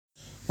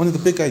One of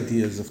the big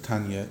ideas of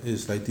Tanya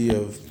is the idea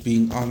of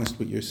being honest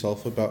with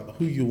yourself about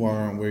who you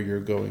are and where you're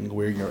going,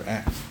 where you're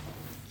at.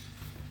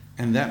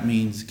 And that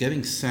means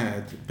getting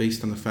sad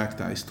based on the fact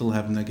that I still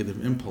have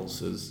negative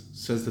impulses,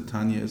 says the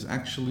Tanya, is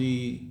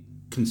actually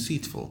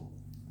conceitful.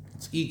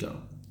 It's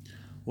ego.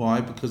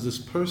 Why? Because this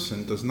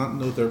person does not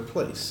know their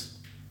place.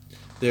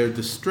 They're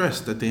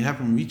distressed that they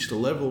haven't reached a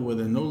level where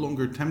they're no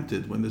longer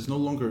tempted, when there's no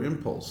longer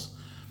impulse,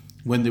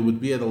 when they would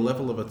be at a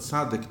level of a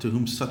tzaddik to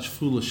whom such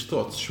foolish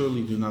thoughts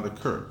surely do not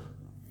occur.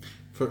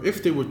 For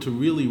if they were to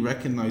really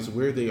recognize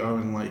where they are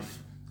in life,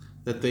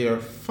 that they are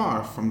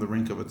far from the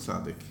rank of a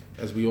tzaddik,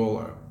 as we all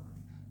are,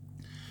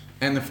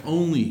 and if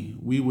only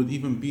we would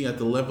even be at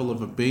the level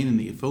of a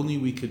Beinoni, if only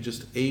we could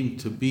just aim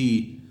to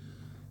be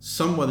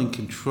somewhat in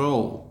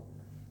control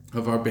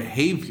of our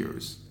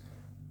behaviors,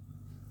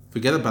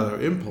 forget about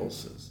our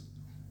impulses,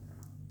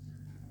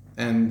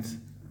 and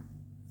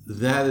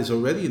that is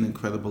already an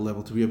incredible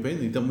level to be a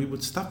Beinoni, then we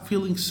would stop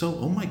feeling so,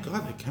 oh my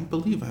God, I can't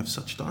believe I have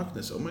such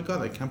darkness. Oh my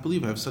God, I can't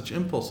believe I have such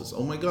impulses.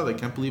 Oh my God, I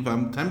can't believe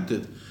I'm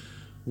tempted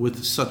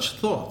with such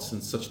thoughts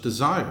and such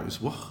desires.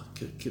 Well,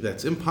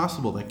 that's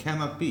impossible. That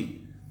cannot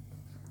be.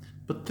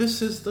 But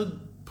this is the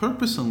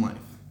purpose in life.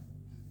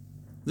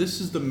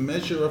 This is the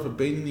measure of a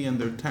Beinoni and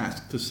their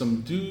task, to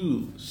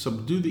subdue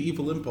the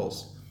evil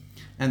impulse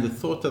and the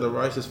thought that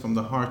arises from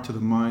the heart to the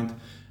mind,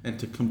 and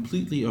to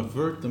completely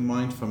avert the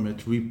mind from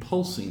it,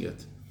 repulsing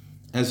it,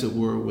 as it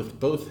were, with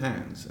both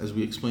hands, as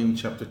we explained in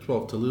chapter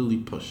 12, to literally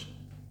push.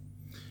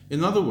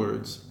 In other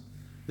words,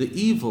 the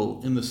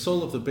evil in the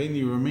soul of the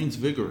Beinoni remains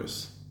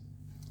vigorous.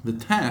 The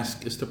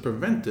task is to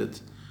prevent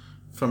it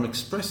from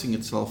expressing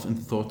itself in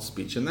thought,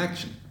 speech, and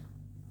action.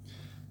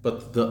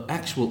 But the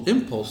actual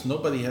impulse,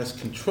 nobody has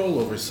control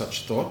over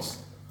such thoughts.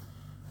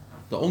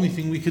 The only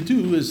thing we could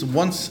do is,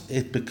 once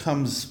it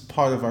becomes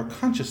part of our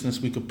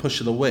consciousness, we could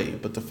push it away.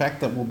 But the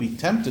fact that we'll be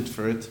tempted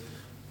for it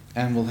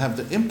and we'll have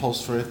the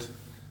impulse for it,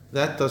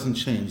 that doesn't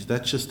change.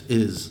 That just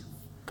is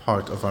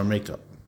part of our makeup.